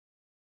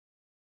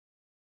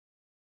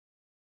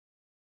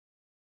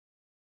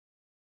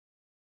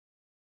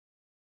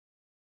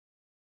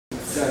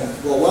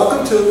Well,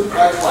 welcome to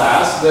our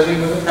class,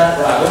 Living with a Pet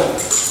Rabbit.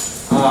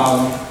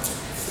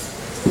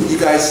 You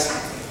guys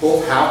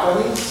both have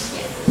bunnies?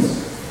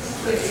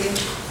 Yes.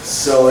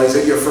 So is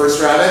it your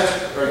first rabbit?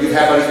 Or you've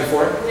had bunnies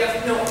before?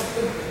 No,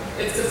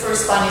 it's the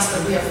first bunnies,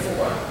 but we have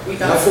four. We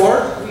got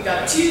four? We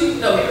got two,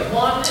 no, we had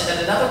one, and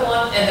then another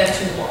one, and then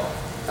two more.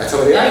 That's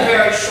what it is. In a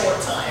very short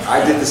time.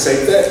 I did the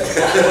same thing.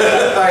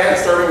 I had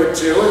started with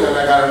two, and then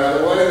I got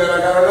another one, and then I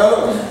got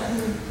another one.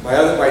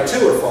 My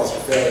two are foster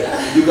failure.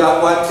 You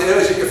got one too?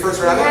 Is it your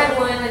first rabbit? We had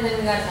one and then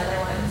we got another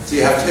one. So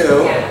you have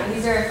two? Yeah,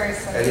 these are our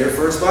first bunnies. And your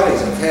first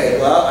bunnies. Okay,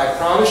 well, I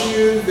promise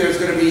you there's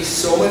going to be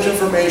so much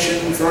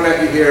information thrown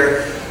at you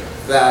here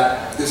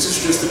that this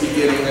is just the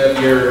beginning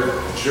of your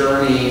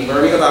journey.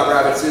 Learning about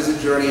rabbits is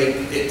a journey.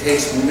 It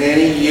takes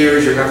many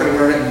years. You're not going to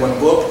learn it in one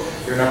book.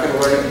 You're not going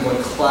to learn it in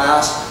one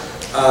class.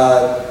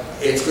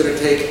 It's going to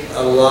take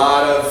a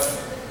lot of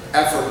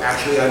effort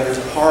actually on your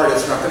part.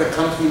 It's not going to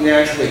come to you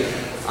naturally.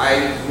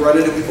 I run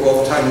into people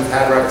all the time who've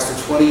had rabbits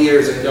for 20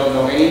 years and don't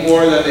know any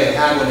more than they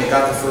had when they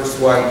got the first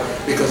one,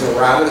 because a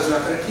rabbit is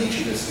not going to teach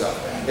you this stuff.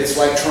 It's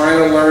like trying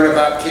to learn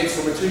about kids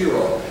from a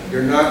 2-year-old.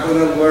 You're not going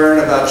to learn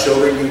about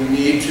children. You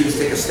need to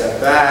take a step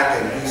back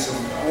and do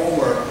some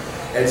homework.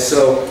 And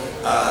so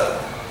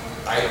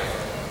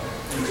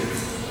you can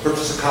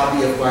purchase a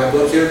copy of my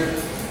book here.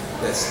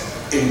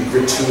 That's in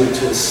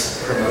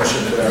gratuitous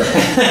promotion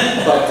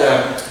there. But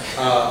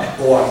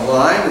go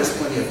online. There's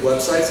plenty of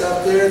websites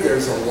out there.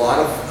 There's a lot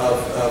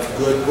of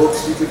good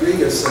books you could read.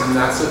 There's some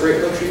not so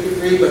great books you could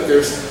read, but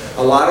there's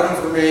a lot of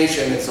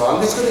information. And so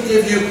I'm just going to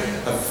give you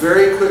a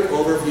very quick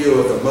overview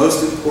of the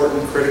most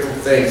important critical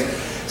things.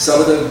 Some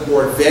of the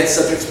more advanced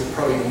subjects we're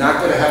probably not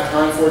going to have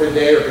time for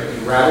today are going to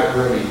be rabbit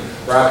grooming,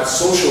 rabbit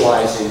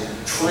socializing,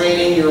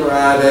 training your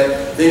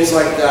rabbit, things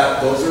like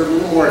that. Those are a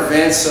little more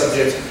advanced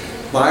subjects.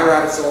 My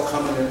rabbits all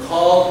come in and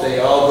call. They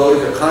all go to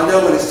their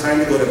condo when it's time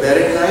to go to bed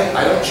at night.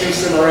 I don't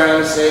chase them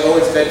around and say, oh,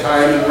 it's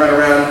bedtime, and run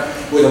around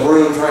with a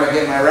broom trying to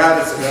get my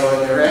rabbits to go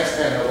in their X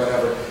pen or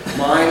whatever.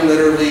 Mine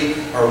literally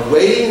are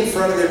waiting in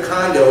front of their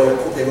condo.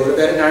 They go to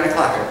bed at 9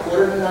 o'clock. At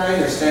 8:45,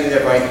 they're standing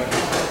there by,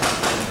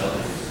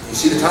 you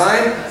see the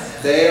time?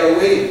 They are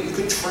waiting. You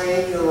could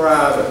train your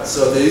rabbit.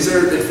 So these are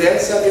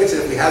advanced subjects,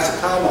 and if we have some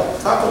time, I'll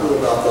talk a little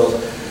about those.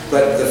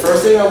 But the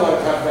first thing I want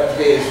to talk about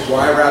today is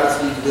why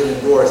rabbits need to live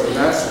indoors. And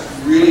that's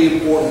really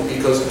important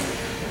because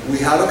we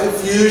have a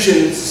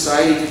confusion in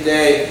society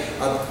today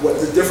of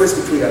what the difference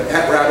between a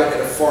pet rabbit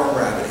and a farm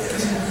rabbit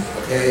is.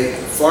 Okay,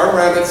 farm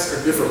rabbits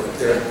are different.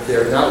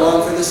 They're not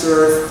long for this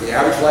earth. The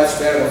average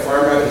lifespan of a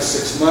farm rabbit is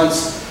 6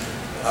 months.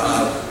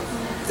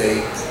 They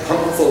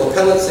pump them full of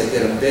pellets, they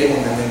get them big,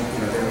 and then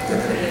they're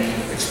going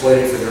to be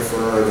exploited for their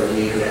fur or their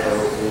meat or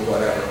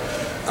whatever.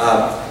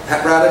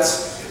 Pet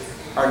rabbits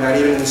are not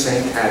even in the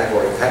same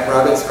category. Pet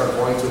rabbits are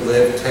going to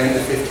live 10 to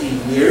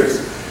 15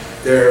 years.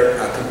 They're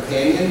a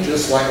companion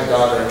just like a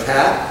dog or a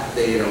cat.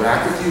 They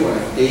interact with you on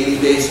a daily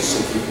basis,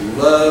 they give you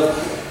love.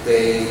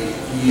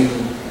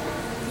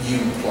 You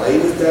play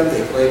with them,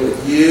 they play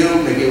with you.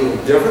 Maybe a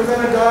little different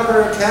than a dog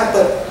or a cat,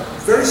 but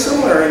very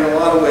similar in a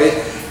lot of ways.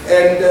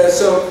 And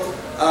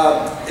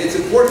it's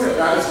important that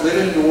rabbits live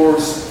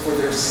indoors for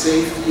their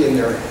safety and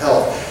their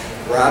health.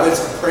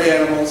 Rabbits are prey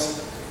animals.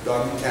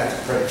 Dog and cats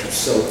are predators.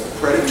 So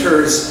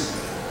predators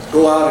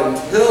go out and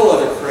kill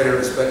other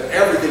predators, but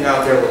everything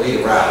out there will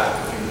eat a rabbit.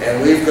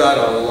 And we've got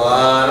a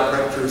lot of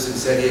predators in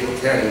San Diego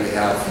County. We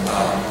have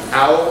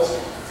owls,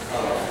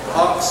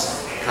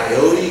 hawks,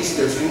 coyotes.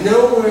 There's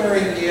nowhere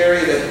in the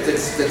area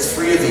that's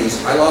free of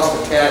these. I lost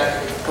a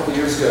cat a couple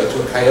years ago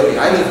to a coyote.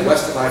 I live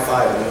west of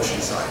I-5 in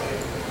Oceanside.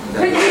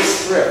 That little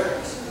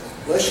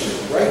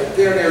strip, right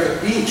there near the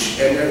beach,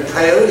 and there are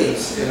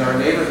coyotes in our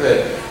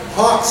neighborhood.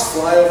 Hawks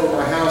fly over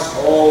my house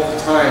all the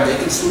time. They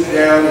can swoop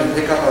down and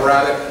pick up a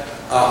rabbit.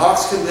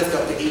 Hawks can lift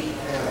up to 8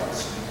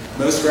 pounds.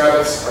 Most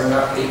rabbits are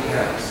not 8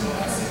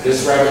 pounds.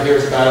 This rabbit here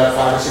is about a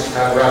 5 or 6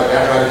 pound rabbit.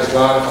 That rabbit is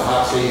gone if the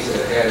hawk sees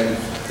it, and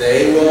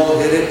they will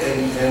hit it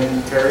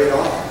and carry it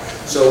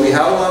off. So we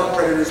have a lot of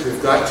predators.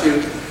 We've got to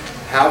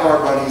have our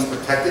bunnies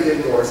protected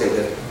indoors. They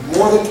live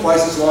more than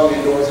twice as long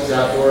indoors as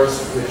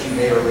outdoors, which you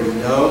may already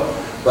know,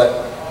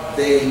 but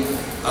they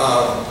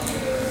are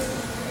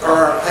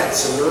our pets,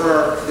 so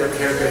we're their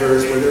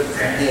caregivers, we're their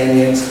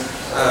companions.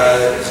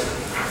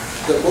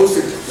 The most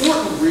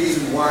important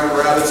reason why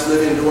rabbits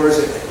live indoors,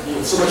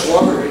 and so much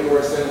longer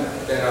indoors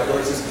than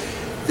outdoors, is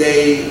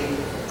they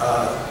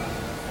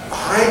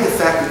hide the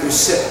fact that they're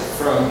sick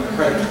from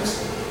predators.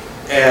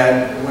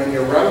 And when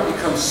your rabbit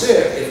becomes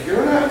sick, if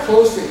you're not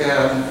close to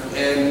him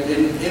and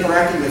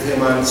interacting with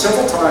him on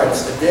several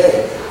times a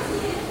day,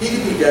 he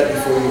could be dead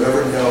before you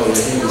ever know that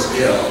he was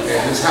ill.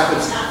 And this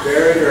happens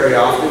very, very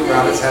often.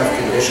 Rabbits have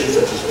conditions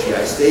such as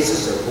GI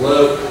stasis or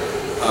bloat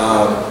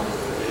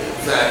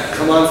that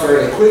come on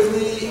fairly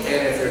quickly,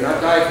 and if they're not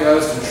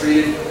diagnosed and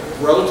treated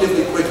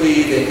relatively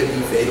quickly, they could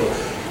be fatal.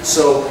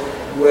 So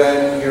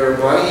when your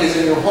bunny is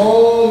in your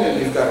home and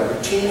you've got a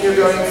routine you're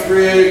going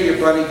through, your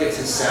bunny gets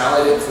his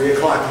salad at 3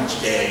 o'clock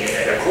each day,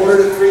 and at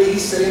 2:45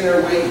 he's sitting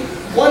there waiting.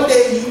 One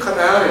day you come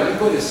out and you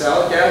put his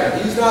salad down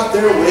and he's not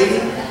there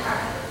waiting.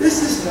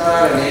 This is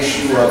not an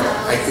issue of,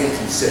 I think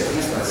he's sick.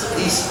 He's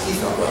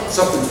not well.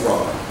 Something's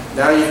wrong.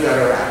 Now you've got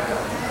to act on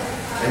it.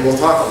 And we'll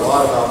talk a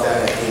lot about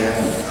that at the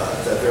end,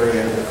 the very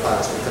end of the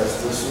class,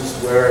 because this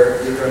is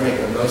where you're going to make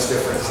the most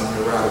difference in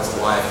your rabbit's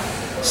life,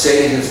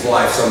 saving his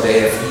life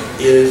someday if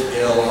he is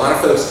ill. A lot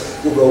of folks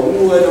will go,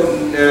 "Ooh, I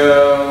don't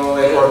know,"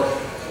 or,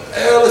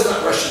 "Oh, let's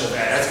not rush to the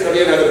vet. That's going to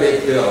be another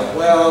big bill."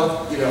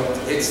 Well, you know,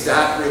 it's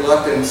that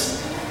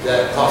reluctance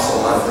that costs a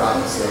lot of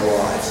rabbits their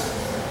lives.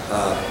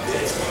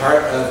 It's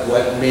part of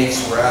what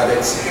makes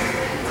rabbits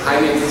high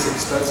maintenance,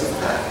 expensive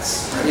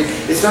pets. I mean,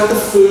 it's not the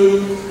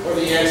food or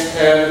the eggs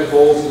pen, the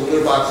bowls, and the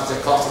litter boxes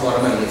that cost a lot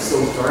of money. It's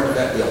those darn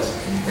vet bills.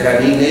 And I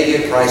mean, they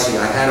get pricey.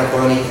 I had a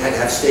bunny, had to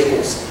have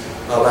staples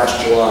last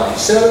July,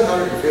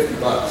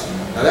 $750.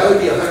 Now that would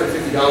be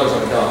 $150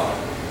 on a dog.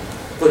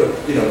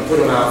 Put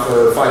them out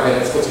for 5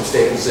 minutes, put some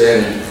staples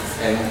in,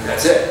 and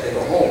that's it. They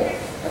go home.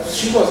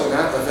 She wasn't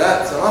at the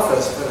vet's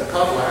office for a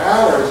couple of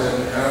hours,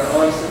 and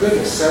honest to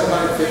goodness,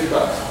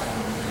 $750.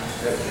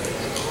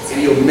 Can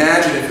you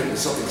imagine if it was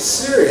something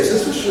serious?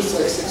 This was just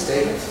like 6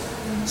 staples.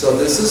 So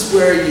this is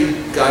where you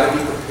got to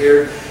be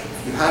prepared.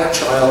 If you had a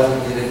child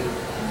who needed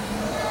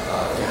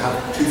to have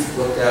a tooth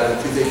looked at,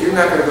 a toothache, you're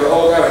not going to go,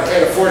 "Oh God, I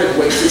can't afford it," and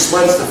wait 6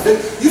 months to fit.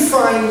 You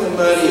find the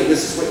money, and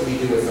this is what we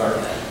do with our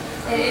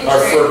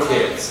fur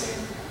kids.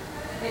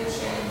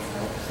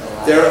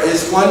 There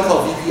is one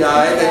called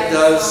VPI that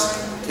does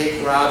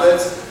take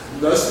rabbits.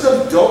 Most of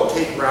them don't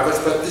take rabbits,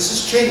 but this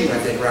is changing, I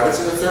think. Rabbits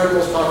are the 3rd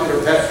most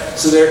popular pet.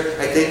 So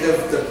I think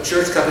the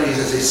insurance companies,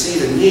 as they see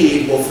the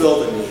need, will fill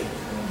the need.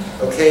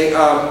 Okay,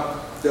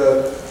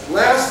 the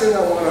last thing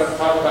I want to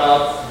talk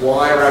about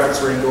why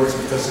rabbits are indoors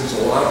is because there's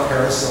a lot of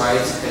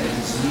parasites and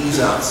disease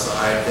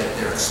outside that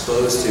they're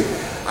exposed to.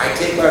 I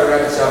take my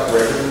rabbits out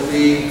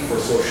regularly for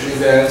social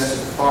events, to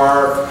the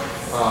park,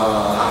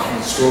 out in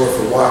the store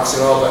for walks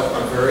and all, but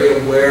I'm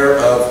very aware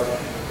of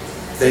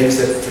things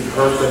that can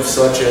hurt them,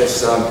 such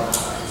as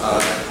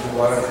you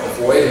want to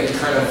avoid any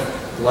kind of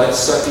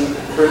blood-sucking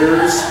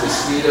critters,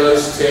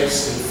 mosquitoes,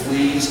 ticks, and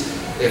fleas.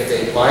 If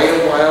they bite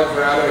a wild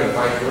rabbit and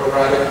bite your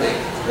rabbit,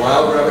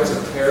 wild rabbits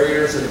are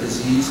carriers of a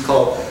disease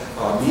called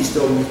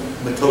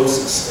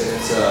meastomatosis, and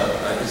it's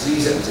a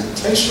disease that was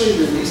intentionally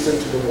released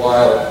into the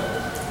wild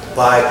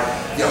by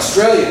the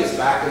Australians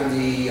back in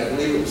the, I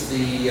believe it was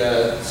the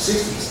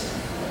 60s.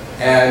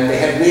 And they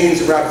had millions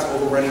of rabbits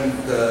overrunning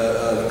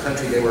the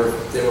country. They were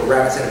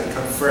rabbits that had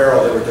become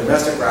feral. They were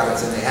domestic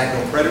rabbits, and they had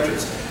no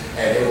predators.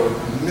 And there were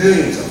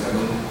millions of them.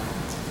 And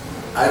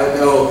I don't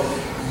know,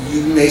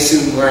 you may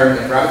soon learn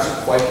that rabbits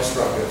are quite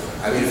destructive.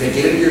 I mean, if they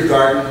get into your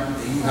garden,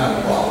 you have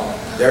a problem.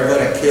 They're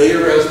going to kill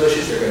your rose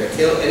bushes. They're going to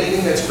kill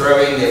anything that's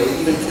growing. They will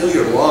even kill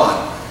your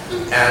lawn.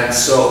 And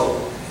so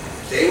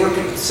they were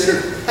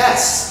considered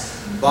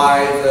pests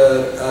by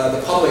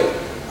the public.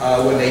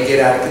 When they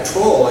get out of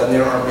control, and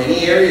there are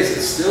many areas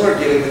that still are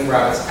dealing with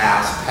rabbits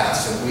as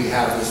pests, and we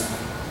have this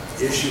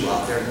issue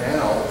out there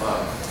now.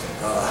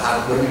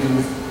 What do we do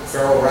with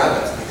feral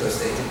rabbits?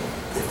 Because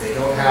if they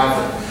don't have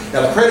them,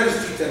 now the predators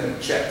keep them in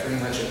check pretty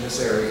much in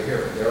this area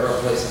here. There are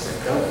places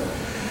that don't.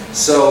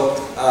 So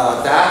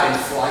that and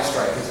fly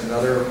strike is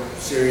another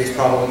serious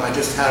problem. I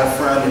just had a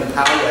friend in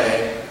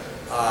Poway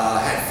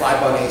had 5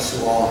 bunnies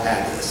who all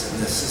had this, and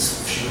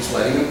she was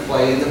letting them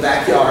play in the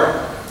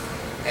backyard.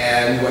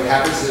 And what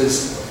happens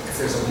is, if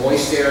there's a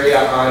moist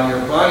area on your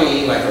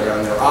bunny, like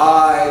around their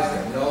eyes,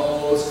 their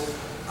nose,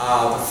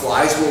 the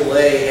flies will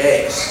lay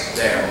eggs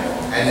there.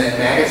 And then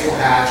maggots will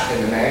hatch,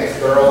 and the maggots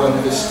burrow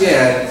under the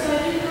skin,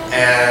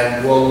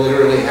 and will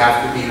literally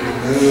have to be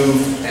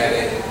removed.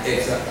 And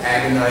it's an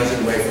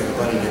agonizing way for the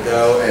bunny to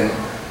go, and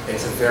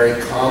it's a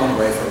very common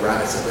way for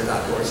rabbits that live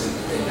outdoors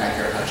in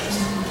backyard hutches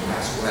to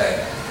pass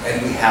away.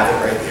 And we have it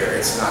right here.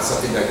 It's not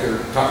something that you're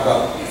talking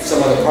about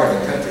some other part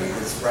of the country.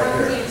 It's right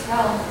here.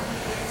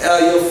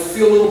 You'll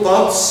feel little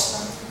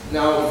bumps.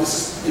 Now, this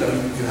is, you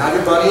have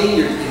your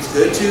bunny. It's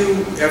good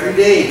to every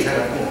day kind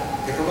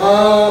of, pick them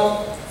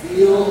up,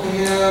 feel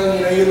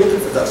him. You're looking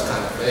for those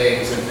kind of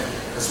things. And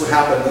that's what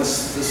happened.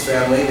 This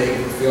family,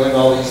 they were feeling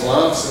all these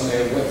lumps, and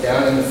they went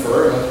down in the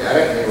fur and looked at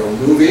it, and they were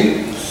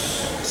moving.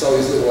 Saw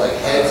these little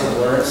heads of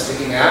worms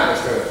sticking out.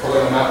 They started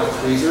pulling them out with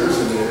tweezers,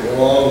 and there were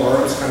long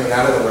worms coming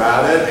out of the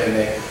rabbit, and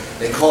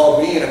they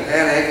called me in a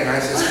panic, and I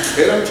said,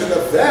 "Get them to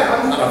the vet.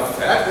 I'm not a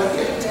vet. What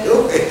are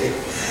you doing?"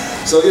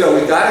 So,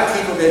 we got to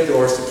keep them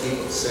indoors to keep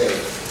them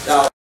safe.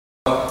 Now,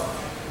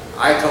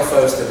 I tell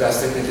folks the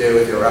best thing to do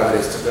with your rabbit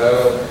is to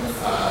go,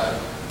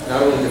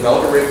 not only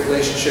develop a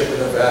relationship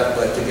with a vet,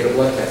 but to get a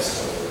blood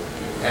test.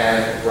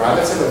 And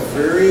rabbits have a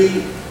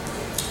very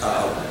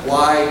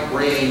wide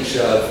range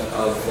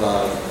of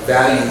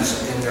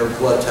values in their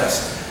blood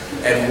tests.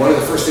 And one of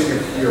the first things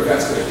your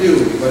vet's going to do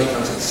when your buddy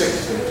comes in sick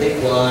is going to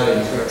take blood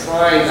and he's going to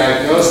try and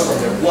diagnose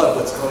from their blood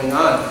what's going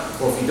on.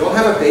 Well, if you don't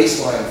have a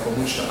baseline from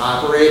which to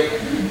operate,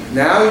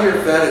 now your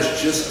vet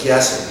is just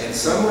guessing. And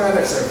some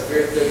rabbits are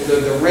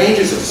the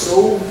ranges are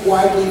so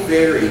widely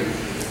varied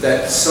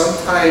that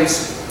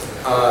sometimes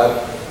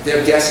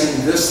they're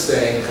guessing this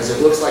thing because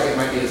it looks like it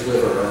might be his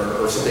liver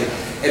or something,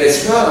 and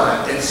it's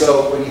not. And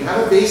so when you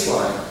have a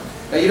baseline,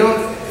 now you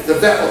don't, the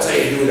vet will tell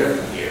you to do it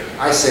every year.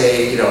 I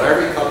say,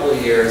 every couple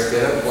of years,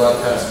 get a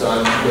blood test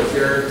done with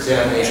your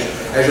examination.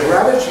 As your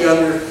rabbit's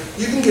younger,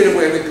 you can get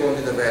away with going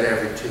to the vet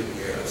every 2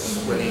 years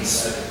when he's,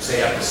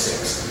 say, up to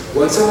 6.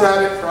 Once a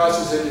rabbit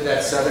crosses into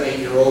that 7,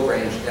 8-year-old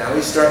range, now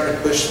he's starting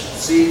to push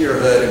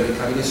seniorhood and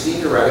becoming a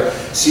senior rabbit.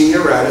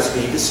 Senior rabbits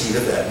need to see the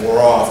vet more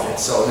often.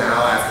 So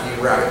now after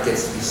your rabbit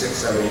gets to be 6,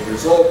 7, 8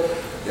 years old,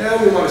 now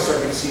we want to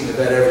start seeing the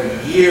vet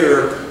every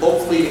year,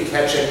 hopefully to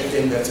catch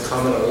anything that's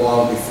coming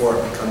along before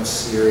it becomes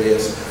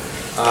serious.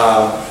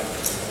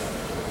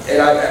 And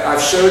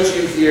I've showed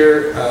you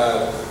here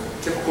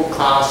typical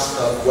costs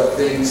of what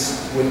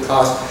things would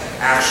cost.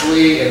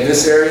 Actually, in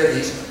this area,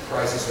 these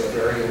prices are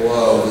very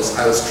low.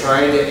 I was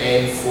trying to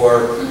aim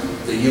for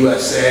the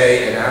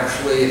USA, and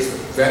actually, the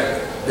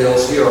vet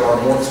bills here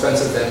are more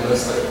expensive than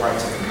most other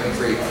parts of the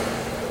country.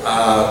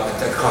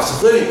 The cost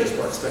of living is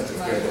more expensive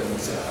here than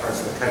most other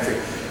parts of the country.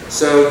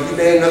 So you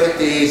may look at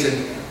these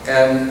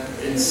and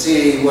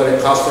see what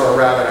it costs for a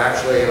rabbit.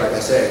 Actually, like I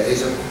said,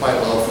 these are quite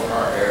low for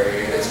our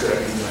area. It's going to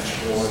be much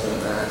more than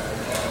that.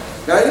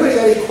 Now, anybody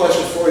got any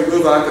questions before we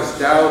move on?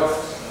 Because now,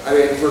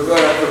 we're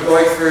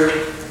going through.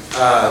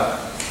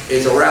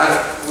 Is a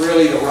rabbit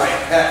really the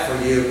right pet for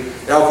you?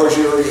 Now, of course,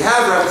 you already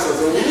have rabbits, so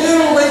it's a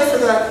little late for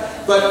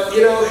that. But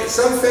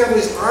some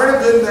families aren't a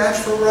good match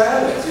for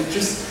rabbits. It's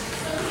just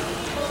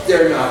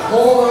they're not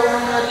home a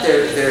lot.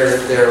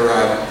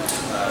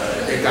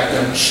 They've got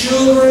young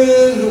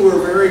children who are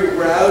very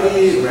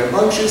rowdy and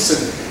rambunctious,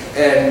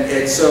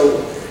 and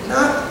so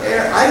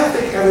I don't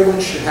think everyone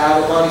should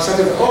have a bunny. Some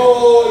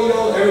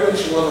people, everyone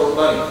should love a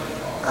bunny.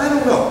 I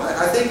don't know.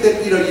 I think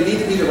that you need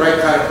to be the right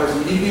kind of person.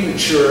 You need to be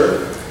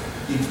mature.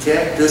 You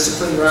can't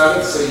discipline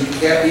rabbits, so you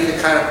can't be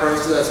the kind of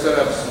person that's going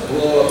to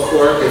blow a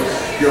cork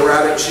if your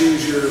rabbit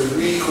chews your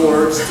weed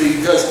cords,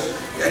 because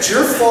it's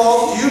your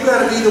fault. You've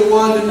got to be the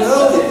one to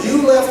know that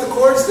you left the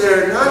cords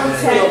there. Not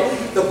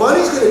the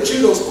bunny's going to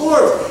chew those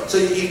cords. So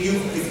if you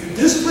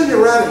discipline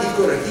your rabbit,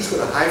 he's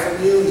going to hide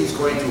from you. He's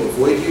going to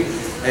avoid you,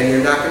 and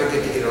you're not going to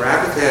get to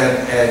interact with him,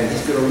 and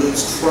he's going to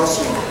lose trust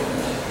in you.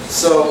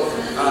 So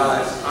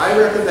I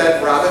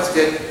recommend rabbits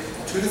get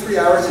 2 to 3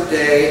 hours a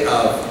day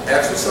of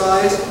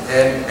exercise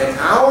and an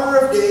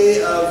hour a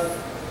day of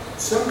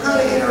some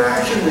kind of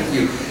interaction with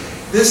you.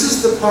 This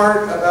is the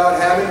part about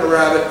having a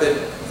rabbit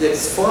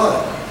that's fun.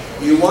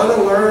 You want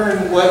to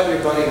learn what your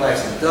bunny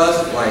likes and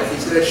doesn't like.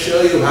 He's going to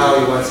show you how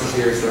he wants his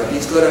ears rubbed.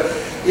 He's going to,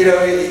 you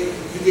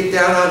get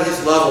down on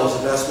his level is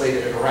the best way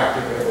to interact.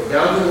 You're going to go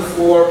down to the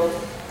floor,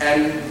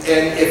 and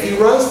if he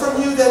runs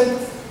from you, then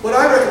what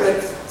I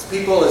recommend to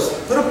people is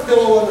put a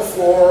pillow on the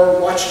floor,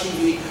 watch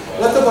TV,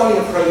 let the bunny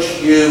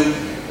approach you.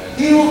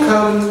 He will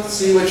come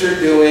see what you're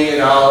doing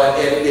and all,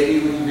 and maybe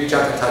when you reach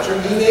out to touch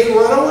him, he may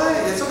run away.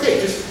 It's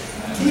okay, just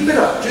keep it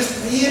up.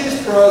 Just be in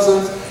his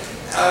presence.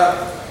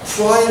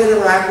 Try and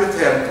interact with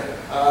him.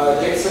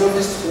 Get some of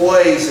his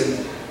toys,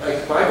 and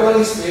like my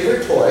bunny's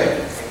favorite toy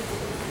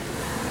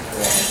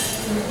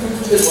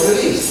is one of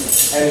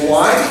these. And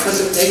why? Because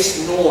it makes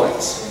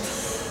noise.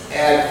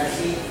 And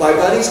my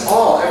buddies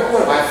every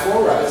one of my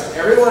 4 rabbits,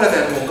 every one of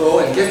them will go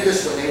and get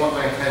this when they want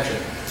my attention.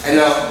 And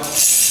they'll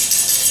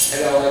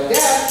like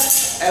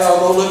that, and I'll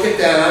go look at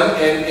them,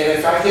 and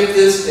if I get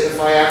this, and if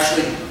I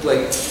actually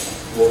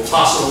will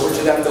toss it over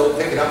to them, they'll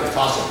pick it up and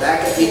toss it back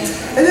at me.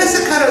 And that's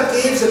the kind of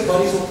games that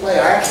bunnies will play.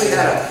 I actually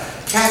had a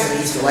cat that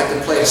used to like to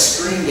play a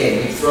string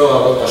game. We'd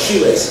throw a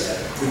shoelace.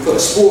 We'd put a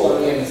spool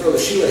on the end and throw the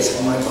shoelace.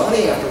 And my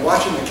bunny, after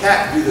watching the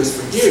cat do this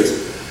for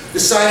years,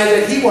 decided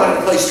that he wanted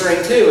to play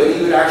string too, and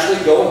he would actually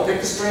go and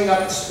pick the string up,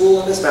 the spool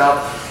in his mouth,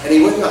 and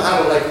he wouldn't know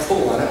how to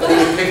pull on it, but he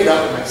would pick it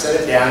up and set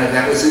it down, and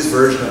that was his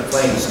version of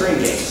playing the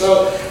string game.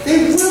 So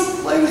they will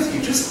play with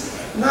you, just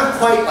not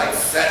quite like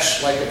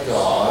fetch like a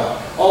dog.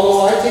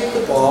 Although I take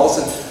the balls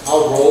and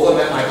I'll roll them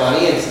at my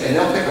bunny, and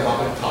they'll pick them up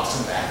and toss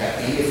them back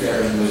at me if they're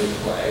in the mood to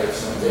play or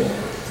something.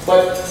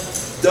 But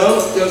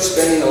don't go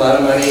spending a lot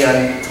of money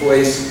on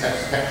toys at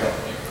Pet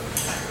Company.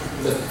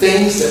 The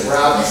things that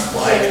rabbits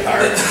like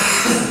are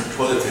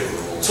toilet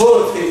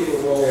paper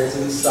rolls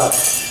and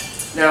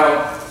stuff.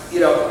 Now,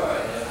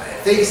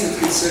 things to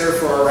consider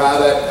for a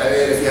rabbit.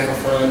 If you have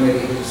a friend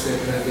maybe who's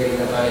thinking of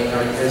getting a bunny,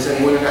 is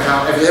anyone in the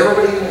house? Is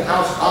everybody in the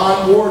house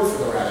on board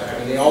for the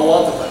rabbit? They all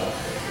want the bunny.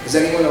 Is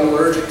anyone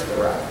allergic to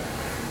the rabbit?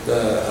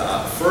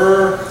 The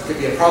fur could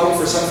be a problem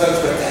for some folks,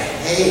 but the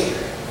hay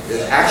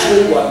is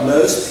actually what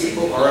most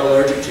people are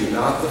allergic to,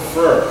 not the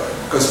fur.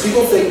 Because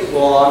people think,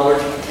 well, I'm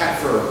allergic to cat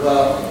fur.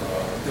 Well,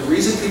 the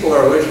reason people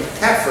are allergic to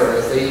cat fur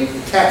is they eat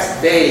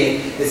cat's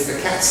bane. It's the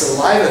cat's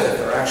saliva that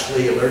they're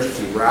actually allergic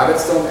to.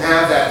 Rabbits don't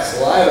have that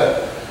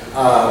saliva.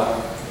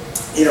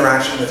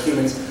 interaction with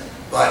humans,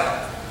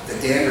 but the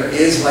dander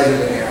is lighter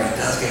than air, and it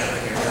does get up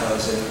in your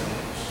nose, and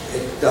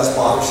it does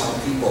bother some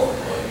people.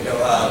 You know,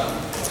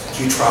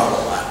 do you travel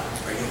a lot?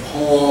 Are you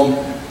home,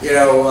 you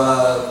know,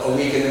 a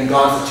week and then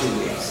gone for 2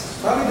 weeks?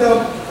 Probably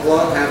don't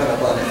belong having a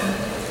bunny.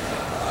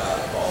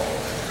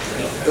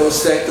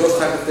 Those type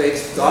of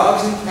things.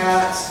 Dogs and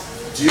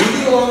cats do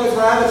get along with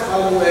rabbits,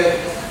 by the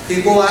way.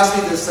 People ask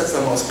me this, that's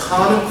the most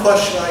common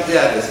question I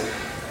get is,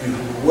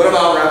 what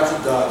about rabbits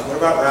and dogs? What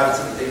about rabbits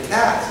and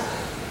cats?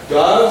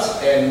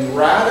 Dogs and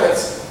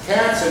rabbits,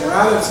 cats and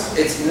rabbits,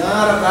 it's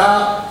not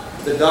about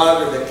the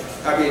dog or the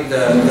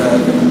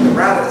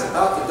rabbit, it's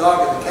about the dog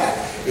or the cat.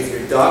 If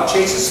your dog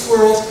chases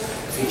squirrels,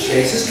 if he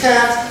chases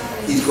cats,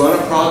 he's going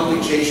to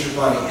probably chase your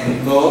bunny.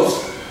 And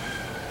most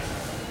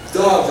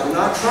dogs are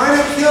not trying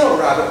to kill a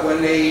rabbit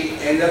when they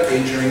end up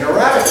injuring a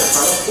rabbit. They're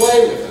trying to play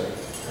with him.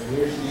 And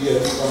here's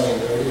the bunny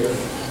right here.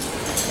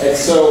 And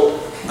so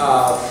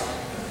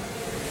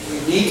you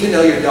need to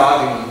know your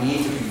dog, and you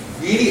need to be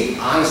really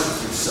honest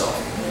with yourself.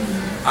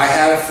 I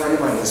had a friend of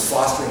mine who was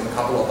fostering a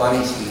couple of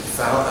bunnies. He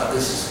found out,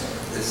 this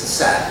is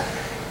sad.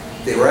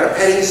 They were at a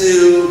petting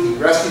zoo,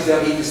 he rescued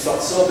them, he just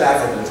felt so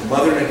bad for them. It was a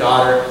mother and a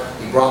daughter.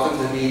 He brought them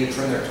to me to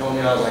trim their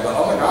toenails. I go,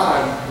 oh my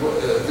God,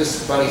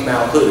 this bunny's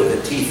malhooded,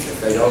 the teeth,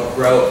 if they don't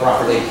grow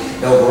properly,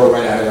 they'll grow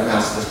right out of their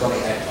mouth. So this bunny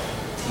had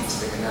teeth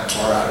sticking that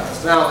far out of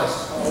his mouth. I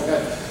said, oh my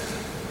God,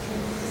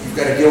 you've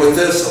got to deal with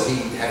this. So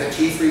he had the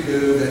teeth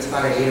removed. That's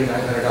about an $800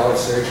 or $900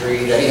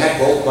 surgery. Then he had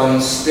both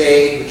bunnies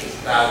stayed, which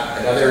was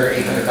about another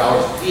 $800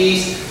 a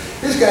piece.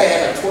 This guy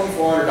had like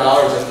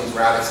 $2,400 in these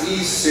rabbits.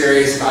 He's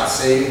serious about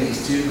saving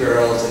these two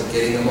girls and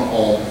getting them a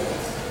home.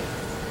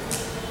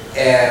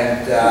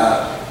 And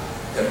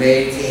the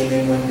maid came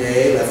in one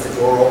day, left the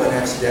door open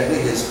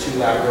accidentally. His 2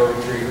 Labrador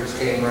retrievers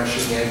came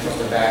rushing in from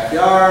the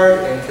backyard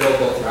and killed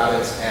both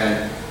rabbits,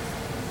 and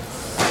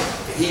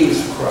he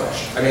was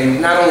crushed. I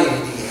mean, not only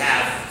did he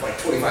have like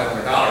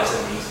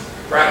 $2,500 in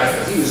these rabbits,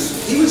 but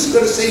he was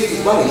going to save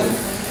these bunnies. And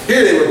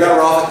here they were better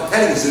off at the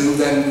petting zoo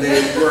than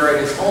they were at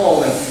his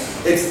home. And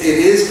it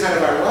is kind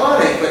of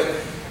ironic,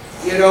 but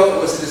you know, it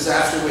was a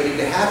disaster waiting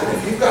to happen.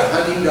 If you've got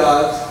hunting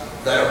dogs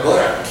that are going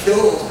to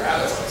kill those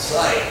rabbits on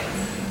sight,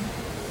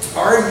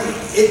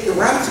 the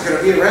rabbits are going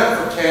to be around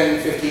for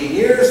 10, 15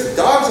 years. The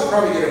dogs are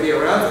probably going to be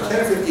around for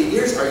 10 or 15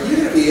 years. Are you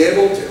going to be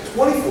able to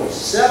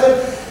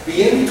 24/7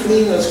 be in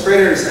between those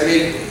critters? I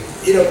mean,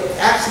 you know,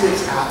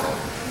 accidents happen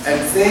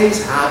and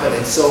things happen,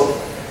 and so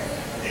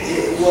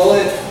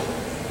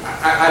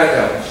I don't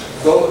know.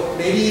 Though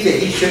maybe that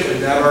he should have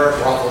never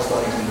brought those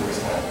bunnies into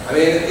his home. I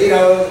mean, you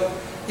know,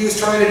 he was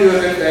trying to do a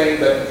good thing,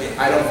 but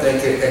I don't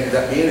think it ended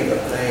up being a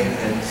good thing.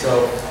 And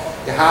so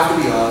you have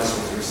to be honest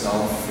with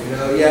yourself. You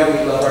know, yeah,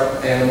 we love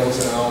our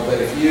animals and all,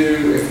 but if you're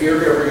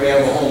ever going to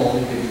have a home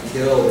only to be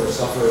killed or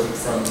suffer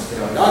from, you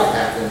know, a dog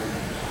attack, then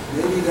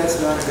maybe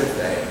that's not a good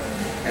thing.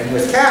 And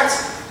with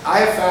cats, I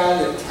have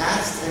found that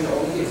cats tend to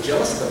only get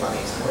jealous of the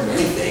bunnies more than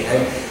anything.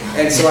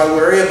 And so I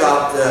worry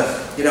about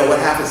you know, what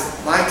happens.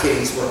 My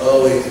kitties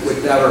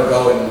would never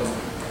go and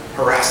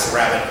harass the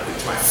rabbit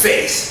to my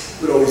face.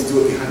 Would always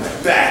do it behind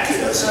my back, you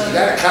know. So you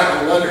gotta kind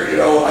of wonder, you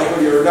know, like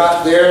when you're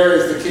not there,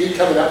 is the kitty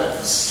coming up and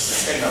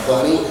the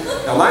bunny?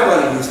 Now my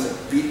bunny used to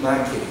beat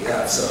my kitty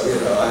up, so you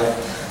know.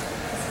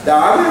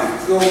 Now I'm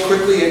gonna go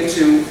quickly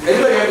into.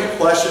 Anybody have any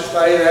questions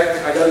about any of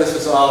that? I know this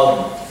is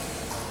all.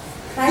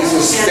 This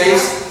was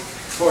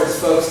based towards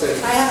folks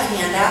that. I have a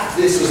handout.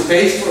 This was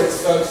based towards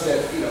folks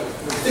that, you know,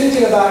 were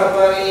thinking about a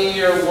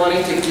bunny or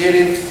wanting to get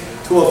into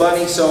a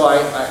bunny, so I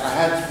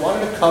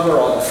wanted to cover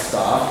all that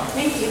stuff.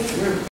 Thank you.